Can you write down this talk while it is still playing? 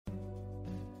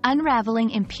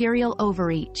Unraveling Imperial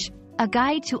Overreach, a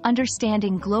guide to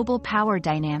understanding global power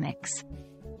dynamics.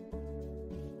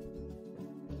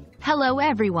 Hello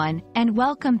everyone, and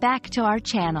welcome back to our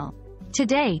channel.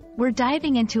 Today, we're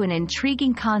diving into an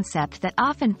intriguing concept that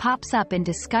often pops up in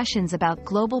discussions about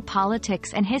global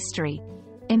politics and history: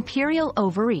 imperial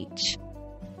overreach.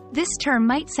 This term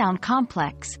might sound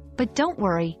complex, but don't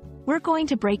worry, we're going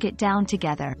to break it down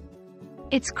together.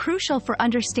 It's crucial for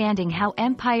understanding how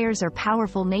empires or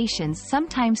powerful nations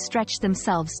sometimes stretch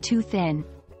themselves too thin.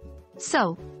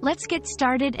 So, let's get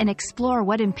started and explore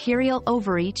what imperial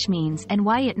overreach means and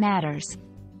why it matters.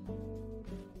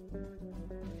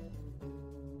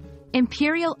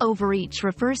 Imperial overreach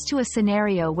refers to a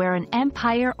scenario where an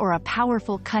empire or a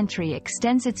powerful country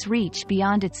extends its reach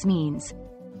beyond its means,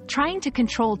 trying to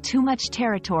control too much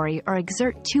territory or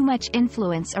exert too much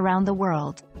influence around the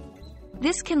world.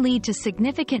 This can lead to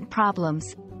significant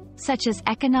problems, such as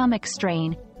economic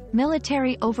strain,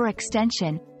 military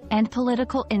overextension, and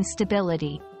political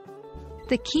instability.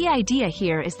 The key idea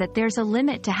here is that there's a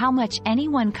limit to how much any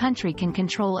one country can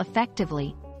control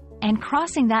effectively, and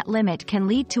crossing that limit can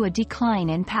lead to a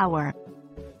decline in power.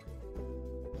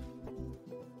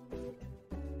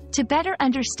 To better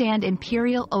understand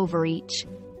imperial overreach,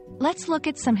 let's look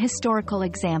at some historical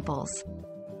examples.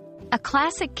 A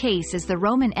classic case is the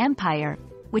Roman Empire,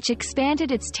 which expanded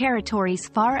its territories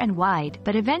far and wide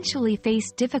but eventually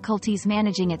faced difficulties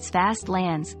managing its vast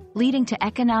lands, leading to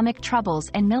economic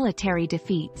troubles and military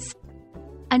defeats.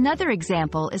 Another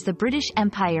example is the British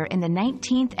Empire in the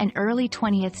 19th and early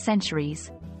 20th centuries,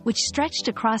 which stretched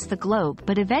across the globe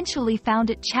but eventually found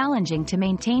it challenging to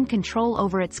maintain control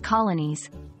over its colonies,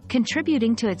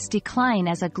 contributing to its decline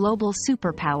as a global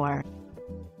superpower.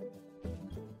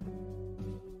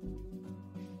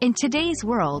 In today's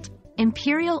world,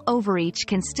 imperial overreach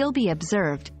can still be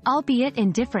observed, albeit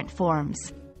in different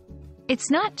forms.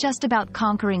 It's not just about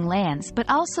conquering lands but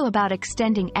also about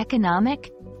extending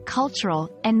economic, cultural,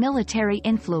 and military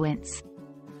influence.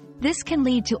 This can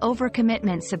lead to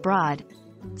overcommitments abroad,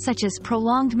 such as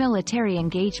prolonged military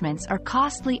engagements or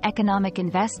costly economic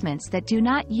investments that do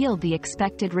not yield the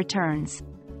expected returns.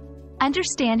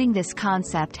 Understanding this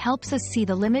concept helps us see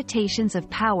the limitations of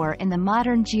power in the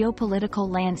modern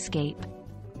geopolitical landscape.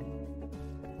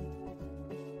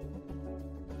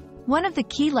 One of the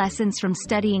key lessons from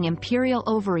studying imperial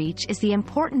overreach is the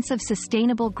importance of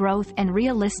sustainable growth and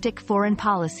realistic foreign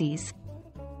policies.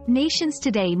 Nations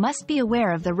today must be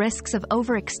aware of the risks of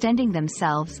overextending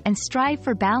themselves and strive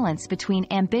for balance between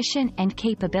ambition and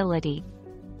capability.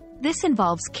 This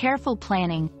involves careful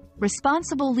planning,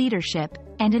 responsible leadership,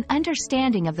 and an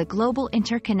understanding of the global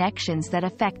interconnections that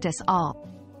affect us all.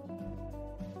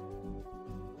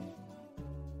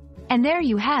 And there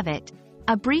you have it,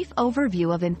 a brief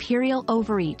overview of imperial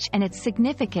overreach and its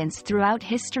significance throughout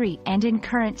history and in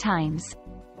current times.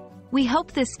 We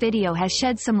hope this video has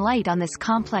shed some light on this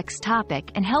complex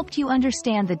topic and helped you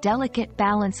understand the delicate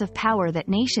balance of power that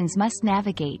nations must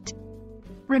navigate.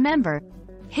 Remember,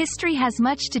 history has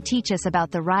much to teach us about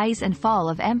the rise and fall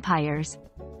of empires,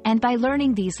 and by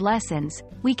learning these lessons,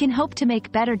 we can hope to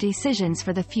make better decisions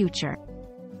for the future.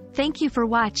 Thank you for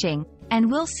watching,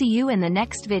 and we'll see you in the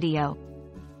next video.